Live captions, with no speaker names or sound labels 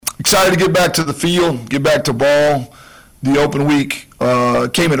excited to get back to the field, get back to ball. The open week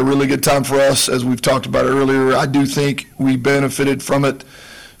came at a really good time for us, as we've talked about earlier. I do think we benefited from it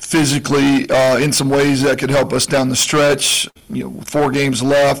physically in some ways that could help us down the stretch. 4 games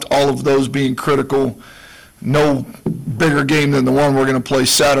left, all of those being critical. No bigger game than the one we're going to play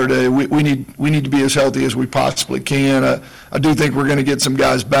Saturday. We need to be as healthy as we possibly can. I do think we're going to get some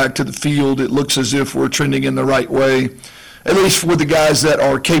guys back to the field. It looks as if we're trending in the right way, at least with the guys that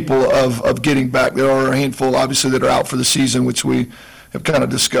are capable of getting back. There are a handful, obviously, that are out for the season, which we have kind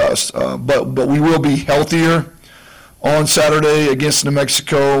of discussed. But we will be healthier on Saturday against New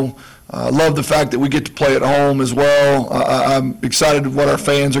Mexico. Love the fact that we get to play at home as well. I'm excited what our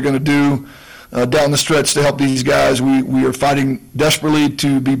fans are going to do down the stretch to help these guys. We are fighting desperately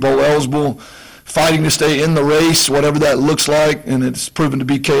to be bowl eligible, fighting to stay in the race, whatever that looks like, and it's proven to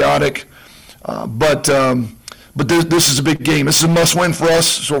be chaotic. But this is a big game. This is a must-win for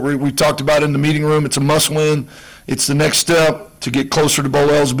us. It's what we talked about in the meeting room. It's a must-win. It's the next step to get closer to bowl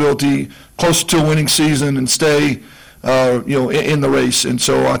eligibility, closer to a winning season, and stay in the race. And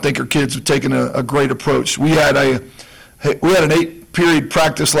so I think our kids have taken a great approach. We had an 8-period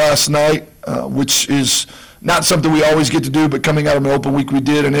practice last night, which is not something we always get to do, but coming out of an open week we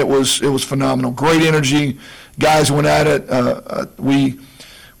did, and it was phenomenal. Great energy. Guys went at it. We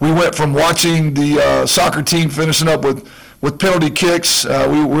went from watching the soccer team finishing up with penalty kicks.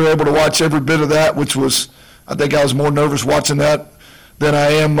 We were able to watch every bit of that, which was, I think I was more nervous watching that than I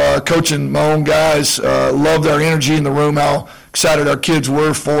am coaching my own guys. Loved our energy in the room, how excited our kids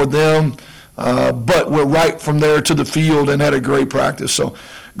were for them. But we're right from there to the field and had a great practice. So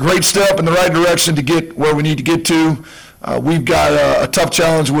great step in the right direction to get where we need to get to. We've got a tough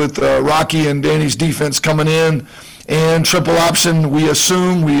challenge with Rocky and Danny's defense coming in, and triple option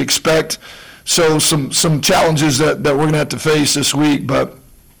we expect. So some challenges that we're going to have to face this week, but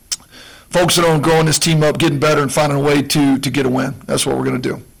focusing on growing this team up, getting better, and finding a way to get a win. That's what we're going to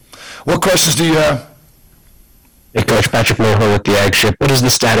do. What questions do you have? Hey, Coach, Patrick Moore with the Ag Ship. What is the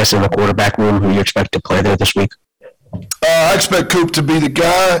status in the quarterback room? Who you expect to play there this week? I expect Coop to be the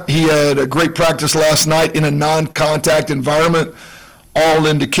guy. He had a great practice last night in a non-contact environment. All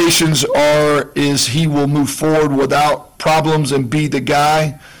indications is he will move forward without problems and be the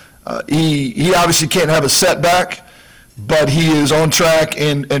guy. He obviously can't have a setback, but he is on track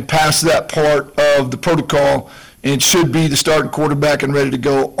and past that part of the protocol and should be the starting quarterback and ready to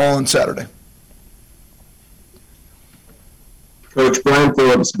go on Saturday. Coach Brian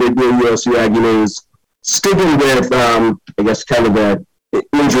Phillips, Big Blue USU Aggie News. Sticking with, I guess, kind of the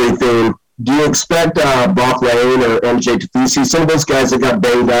injury theme, do you expect Brock Lane or MJ Tafisi, some of those guys that got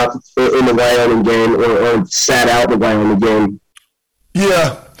banged up in the Wyoming game or sat out the Wyoming game?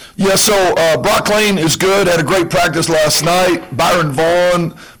 Yeah, so Brock Lane is good, had a great practice last night. Byron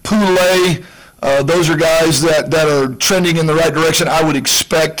Vaughn, Poulet, those are guys that are trending in the right direction. I would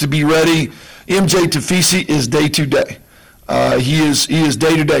expect to be ready. MJ Tafisi is day-to-day. He is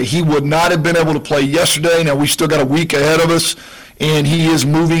day-to-day. He would not have been able to play yesterday. Now, we've still got a week ahead of us, and he is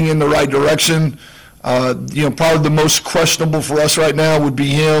moving in the right direction. Probably the most questionable for us right now would be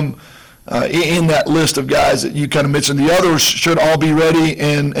him in that list of guys that you kind of mentioned. The others should all be ready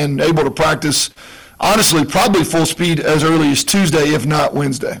and able to practice, honestly, probably full speed as early as Tuesday, if not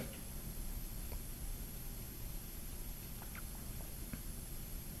Wednesday.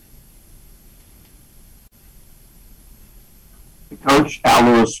 Coach Al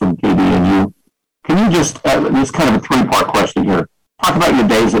Lewis from KBNU. Can you just, this is kind of a 3-part question here. Talk about your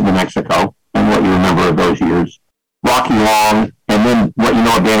days in New Mexico and what you remember of those years. Rocky Long, and then what you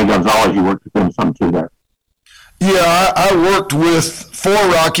know of Danny Gonzalez. You worked with him some too there. Yeah, I worked for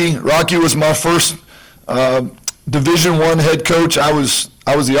Rocky. Rocky was my first Division I head coach. I was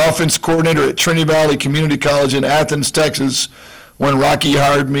the offense coordinator at Trinity Valley Community College in Athens, Texas, when Rocky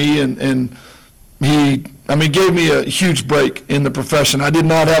hired me, and he gave me a huge break in the profession. I did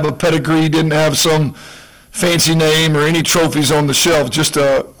not have a pedigree, didn't have some fancy name or any trophies on the shelf, just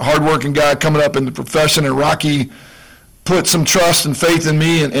a hardworking guy coming up in the profession, and Rocky put some trust and faith in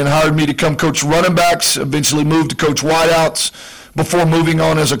me and hired me to come coach running backs, eventually moved to coach wideouts before moving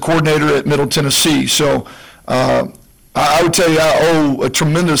on as a coordinator at Middle Tennessee. So I would tell you I owe a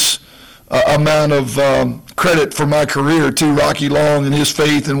tremendous amount of credit for my career to Rocky Long and his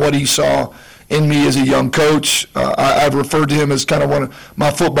faith and what he saw in me as a young coach. I've referred to him as kind of one of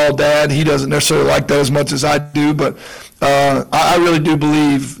my football dad. He doesn't necessarily like that as much as I do, but I really do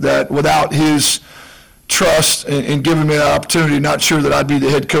believe that without his trust and giving me the opportunity, not sure that I'd be the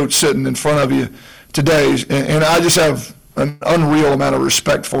head coach sitting in front of you today. And I just have an unreal amount of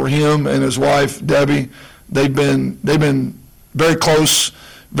respect for him and his wife, Debbie. They've been very close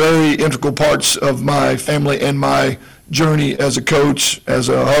very integral parts of my family and my journey as a coach, as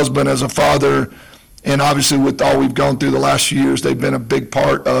a husband, as a father, and obviously with all we've gone through the last few years, they've been a big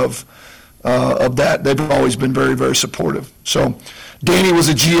part of that. They've always been very, very supportive. So Danny was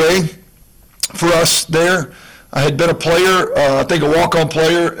a GA for us there. I had been a player, I think a walk-on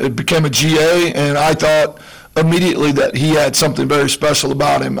player. It became a GA, and I thought immediately that he had something very special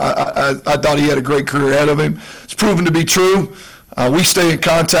about him. I thought he had a great career ahead of him. It's proven to be true. We stay in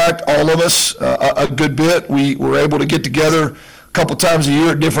contact, all of us, a good bit. We were able to get together a couple times a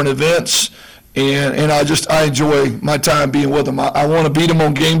year at different events, and I enjoy my time being with him. I want to beat him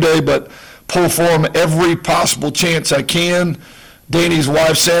on game day, but pull for him every possible chance I can. Danny's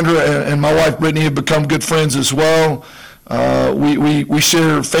wife, Sandra, and my wife, Brittany, have become good friends as well. We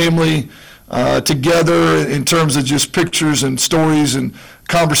share family together in terms of just pictures and stories and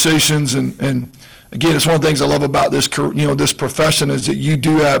conversations. And again, it's one of the things I love about this profession is that you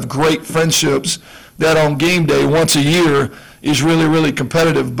do have great friendships that on game day once a year is really, really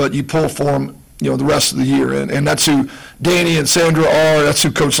competitive, but you pull for them the rest of the year. And that's who Danny and Sandra are. That's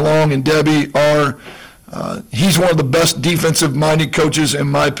who Coach Long and Debbie are. He's one of the best defensive-minded coaches, in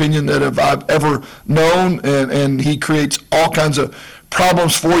my opinion, that I've ever known, and he creates all kinds of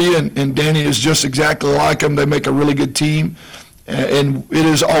problems for you, and Danny is just exactly like him. They make a really good team, and it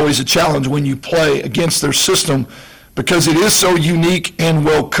is always a challenge when you play against their system because it is so unique and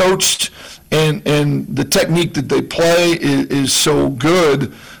well coached, and the technique that they play is so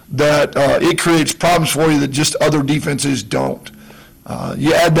good that it creates problems for you that just other defenses don't.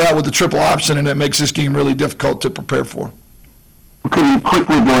 You add that with the triple option, and it makes this game really difficult to prepare for. Can you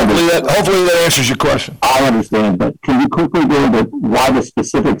quickly go into hopefully that answers your question. I understand, but can you quickly go into why the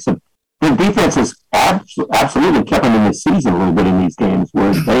specifics of the defense has absolutely kept them in the season a little bit in these games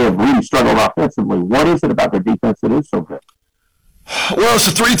where they have really struggled offensively? What is it about their defense that is so good? Well, it's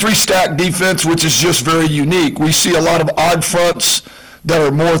a 3-3 stack defense, which is just very unique. We see a lot of odd fronts that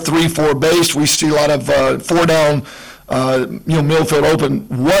are more 3-4 based. We see a lot of 4 down. Middle field open.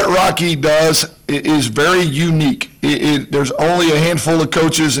 What Rocky does is very unique. There's only a handful of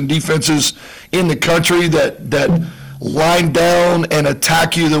coaches and defenses in the country that line down and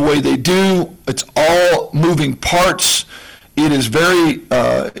attack you the way they do. It's all moving parts. It is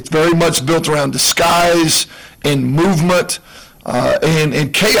it's very much built around disguise and movement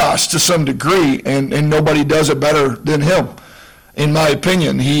and chaos to some degree, and nobody does it better than him, in my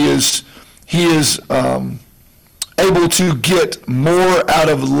opinion. He is able to get more out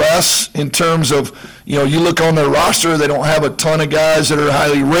of less in terms of, you look on their roster, they don't have a ton of guys that are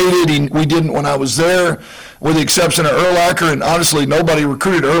highly rated. We didn't when I was there, with the exception of Urlacher, and honestly, nobody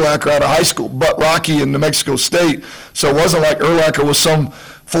recruited Urlacher out of high school but Rocky in New Mexico State. So it wasn't like Urlacher was some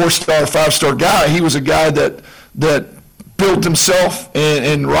 4-star, 5-star guy. He was a guy that built himself,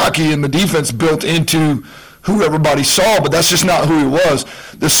 and Rocky and the defense built into who everybody saw, but that's just not who he was.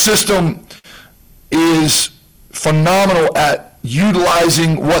 The system is phenomenal at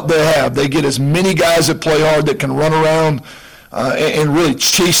utilizing what they have. They get as many guys that play hard that can run around and really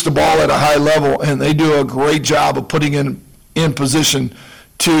chase the ball at a high level, and they do a great job of putting in position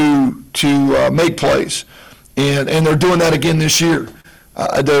to make plays, and they're doing that again this year.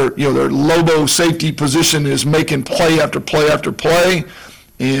 Their Lobo safety position is making play after play after play,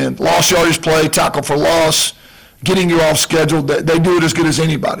 and lost yardage play, tackle for loss, getting you off schedule. They do it as good as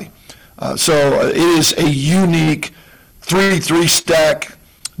anybody. So it is a unique 3-3 stack,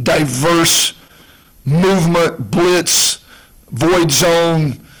 diverse movement, blitz, void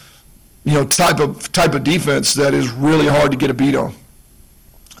zone, type of defense that is really hard to get a beat on.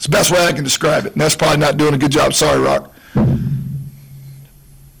 It's the best way I can describe it, and that's probably not doing a good job. Sorry, Rock.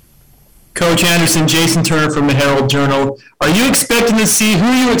 Coach Anderson, Jason Turner from the Herald Journal. Who are you expecting to see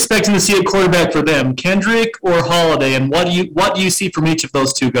at quarterback for them, Kendrick or Holiday, and what do you see from each of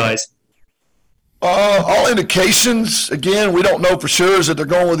those two guys? All indications, again, we don't know for sure, is that they're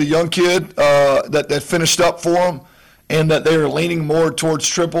going with a young kid that finished up for them, and that they are leaning more towards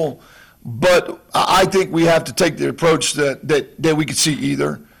triple. But I think we have to take the approach that we could see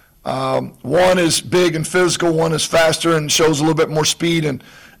either. One is big and physical, one is faster and shows a little bit more speed and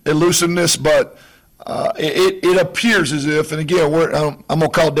elusiveness, but it appears as if, and again, I'm going to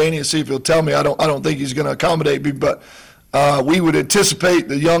call Danny and see if he'll tell me. I don't think he's going to accommodate me, but we would anticipate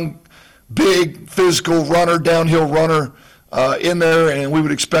the young, big, physical runner, downhill runner in there, and we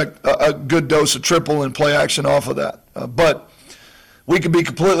would expect a good dose of triple and play action off of that. But we could be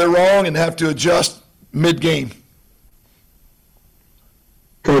completely wrong and have to adjust mid-game.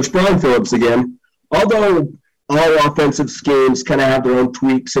 Coach Brian Phillips again. Although all offensive schemes kind of have their own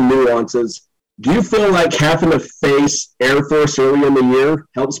tweaks and nuances, Do you feel like having to face Air Force early in the year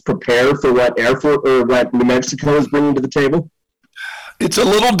helps prepare for what Air Force or what New Mexico is bringing to the table? It's a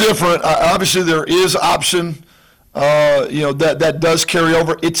little different. Obviously, there is option. That does carry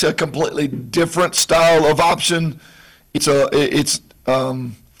over. It's a completely different style of option. So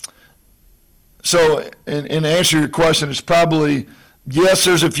in answer to your question, it's probably yes.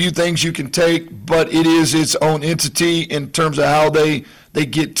 There's a few things you can take, but it is its own entity in terms of how they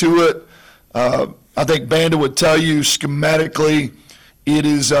get to it. I think Banda would tell you schematically, it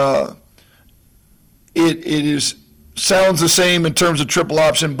is sounds the same in terms of triple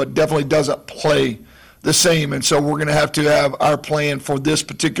option, but definitely doesn't play the same. And so we're going to have our plan for this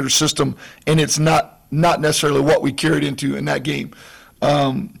particular system, and it's not necessarily what we carried into in that game.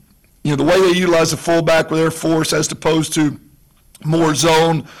 The way they utilize the fullback with Air Force as opposed to more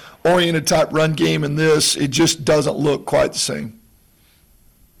zone-oriented type run game in this, it just doesn't look quite the same.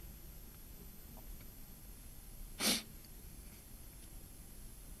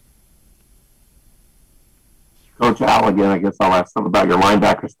 Coach Al, again, I guess I'll ask something about your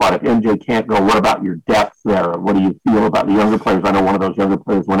linebacker spot. If MJ can't go, what about your depth there? What do you feel about the younger players? I know one of those younger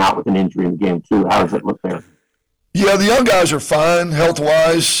players went out with an injury in the game, too. How does it look there? Yeah, the young guys are fine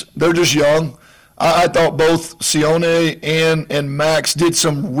health-wise. They're just young. I thought both Sione and Max did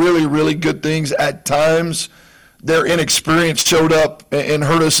some really, really good things at times. Their inexperience showed up and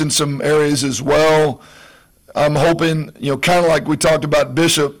hurt us in some areas as well. I'm hoping, kind of like we talked about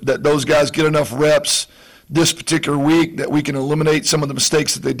Bishop, that those guys get enough reps this particular week that we can eliminate some of the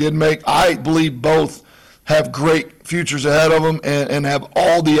mistakes that they did make. I believe both have great futures ahead of them and have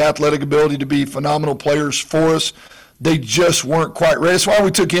all the athletic ability to be phenomenal players for us. They just weren't quite ready. That's why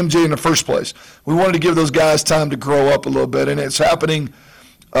we took MJ in the first place. We wanted to give those guys time to grow up a little bit, and it's happening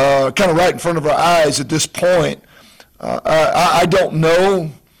kind of right in front of our eyes at this point. I don't know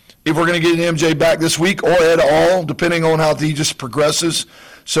if we're going to get an MJ back this week or at all, depending on how he just progresses.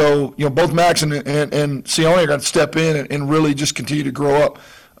 So, both Max and Sione are going to step in and really just continue to grow up.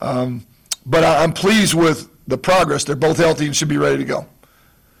 But I'm pleased with the progress. They're both healthy and should be ready to go.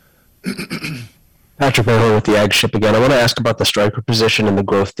 Patrick Mahomes with the Ag Ship again. I want to ask about the striker position and the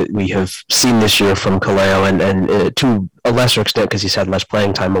growth that we have seen this year from Kaleo and to a lesser extent because he's had less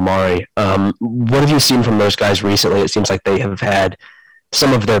playing time, Omari. What have you seen from those guys recently? It seems like they have had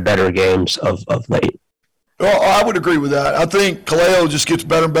some of their better games of late. Well, I would agree with that. I think Kaleo just gets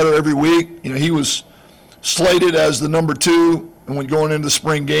better and better every week. He was slated as the number 2, and when going into the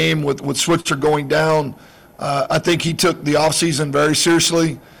spring game with Switzer going down, I think he took the offseason very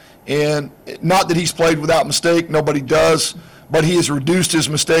seriously. And not that he's played without mistake, nobody does, but he has reduced his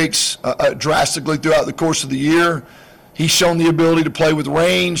mistakes drastically throughout the course of the year. He's shown the ability to play with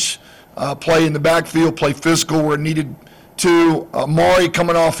range, play in the backfield, play physical where needed to. Amari,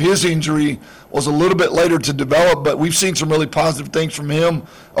 coming off his injury, was a little bit later to develop, but we've seen some really positive things from him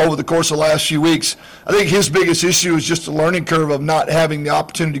over the course of the last few weeks. I think his biggest issue is just the learning curve of not having the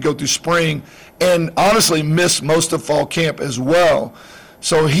opportunity to go through spring and honestly miss most of fall camp as well.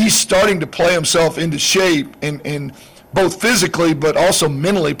 So he's starting to play himself into shape, and both physically but also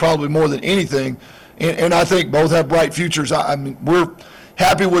mentally probably more than anything. And I think both have bright futures. I mean, we're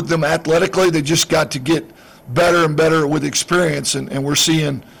happy with them athletically. They just got to get better and better with experience, and we're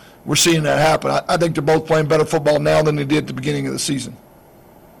seeing that happen. I think they're both playing better football now than they did at the beginning of the season.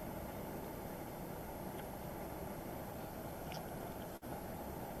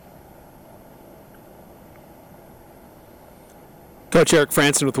 Coach Eric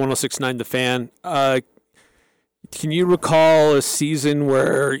Franson with 106.9 The Fan. Can you recall a season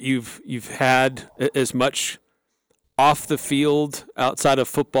where you've had as much off the field, outside of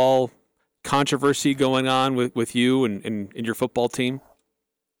football, controversy going on with you and your football team?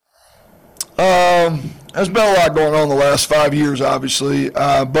 There's been a lot going on the last 5 years, obviously,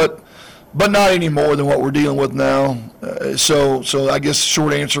 but not any more than what we're dealing with now. So I guess the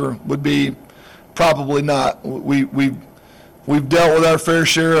short answer would be probably not. We've dealt with our fair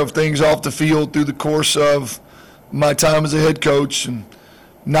share of things off the field through the course of my time as a head coach, and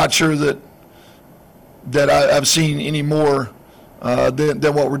not sure that I've seen any more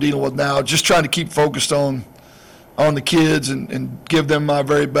than what we're dealing with now. Just trying to keep focused on the kids and give them my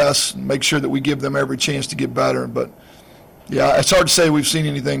very best and make sure that we give them every chance to get better. But, yeah, it's hard to say we've seen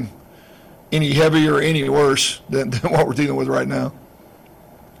anything any heavier or any worse than what we're dealing with right now.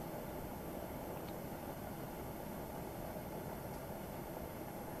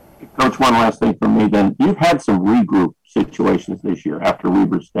 Coach, one last thing from me then. You've had some regroup situations this year after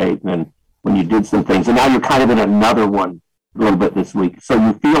Weber State, and then when you did some things, and now you're kind of in another one a little bit this week. So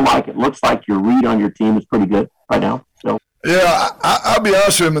you feel like it looks like your read on your team is pretty good right now? So Yeah, I'll be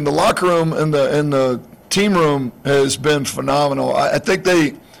honest with him. In the locker room and the team room has been phenomenal. I think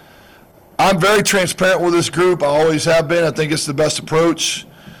I'm very transparent with this group. I always have been. I think it's the best approach.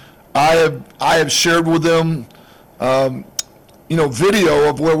 I have shared with them, video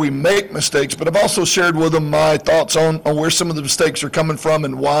of where we make mistakes, but I've also shared with them my thoughts on where some of the mistakes are coming from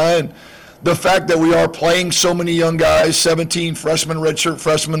and why. And the fact that we are playing so many young guys, 17 freshmen, redshirt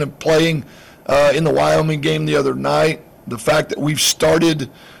freshmen, and playing in the Wyoming game the other night. The fact that we've started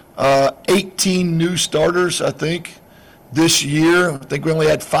 18 new starters, I think, this year. I think we only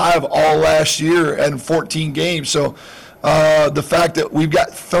had 5 all last year and 14 games. So the fact that we've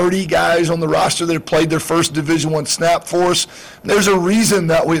got 30 guys on the roster that have played their first Division I snap for us, there's a reason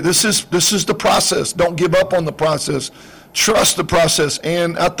that this is the process. Don't give up on the process. Trust the process.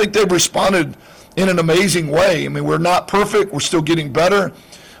 And I think they've responded in an amazing way. I mean, we're not perfect. We're still getting better.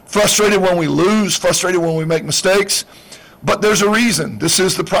 Frustrated when we lose, frustrated when we make mistakes. But there's a reason. This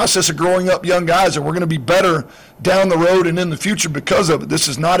is the process of growing up young guys, and we're going to be better down the road and in the future because of it. This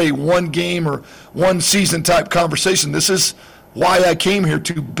is not a one game or one season type conversation. This is why I came here,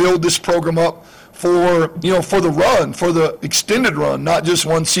 to build this program up for the run, for the extended run, not just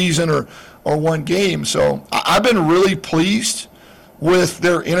one season or one game. So I've been really pleased with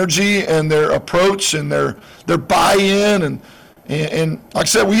their energy and their approach and their buy-in. And like I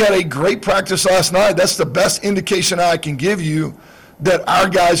said, we had a great practice last night. That's the best indication I can give you that our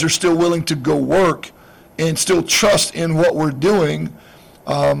guys are still willing to go work and still trust in what we're doing.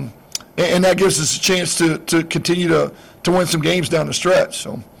 And that gives us a chance to continue to win some games down the stretch.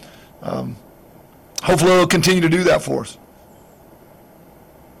 So hopefully it'll continue to do that for us.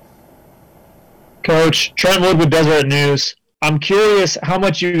 Coach, Trent Wood with Deseret News. I'm curious how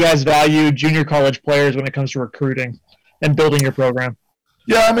much you guys value junior college players when it comes to recruiting and building your program.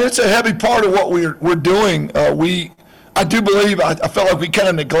 Yeah, I mean, it's a heavy part of what we're doing. I do believe, I felt like we kind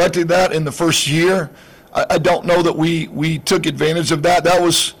of neglected that in the first year. I don't know that we took advantage of that. That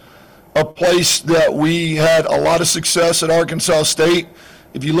was a place that we had a lot of success at Arkansas State.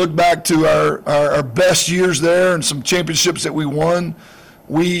 If you look back to our best years there and some championships that we won,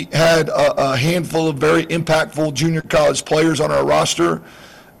 we had a handful of very impactful junior college players on our roster.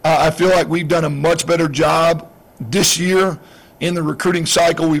 I feel like we've done a much better job this year in the recruiting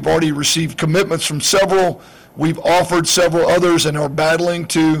cycle. We've already received commitments from several. We've offered several others and are battling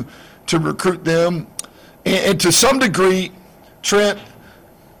to recruit them. And to some degree, Trent,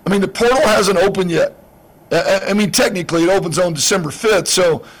 I mean, the portal hasn't opened yet. I mean, technically it opens on December 5th.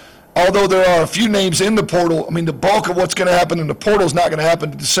 So although there are a few names in the portal, I mean, the bulk of what's going to happen in the portal is not going to happen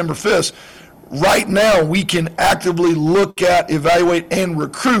to December 5th. Right now, we can actively look at, evaluate, and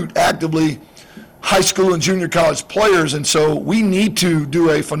recruit actively high school and junior college players, and so we need to do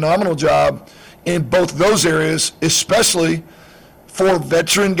a phenomenal job in both those areas, especially for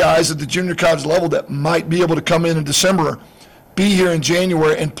veteran guys at the junior college level that might be able to come in December, be here in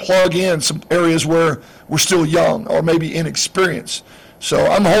January, and plug in some areas where we're still young or maybe inexperienced. So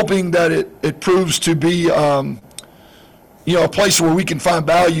I'm hoping that it proves to be a place where we can find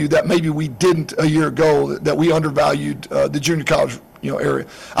value that maybe we didn't a year ago, that we undervalued the junior college area.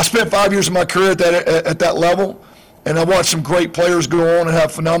 I spent 5 years of my career at that level, and I watched some great players go on and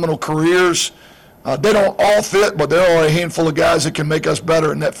have phenomenal careers. They don't all fit, but there are a handful of guys that can make us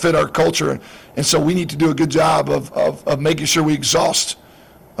better and that fit our culture. And so we need to do a good job of making sure we exhaust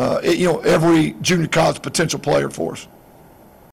every junior college potential player for us.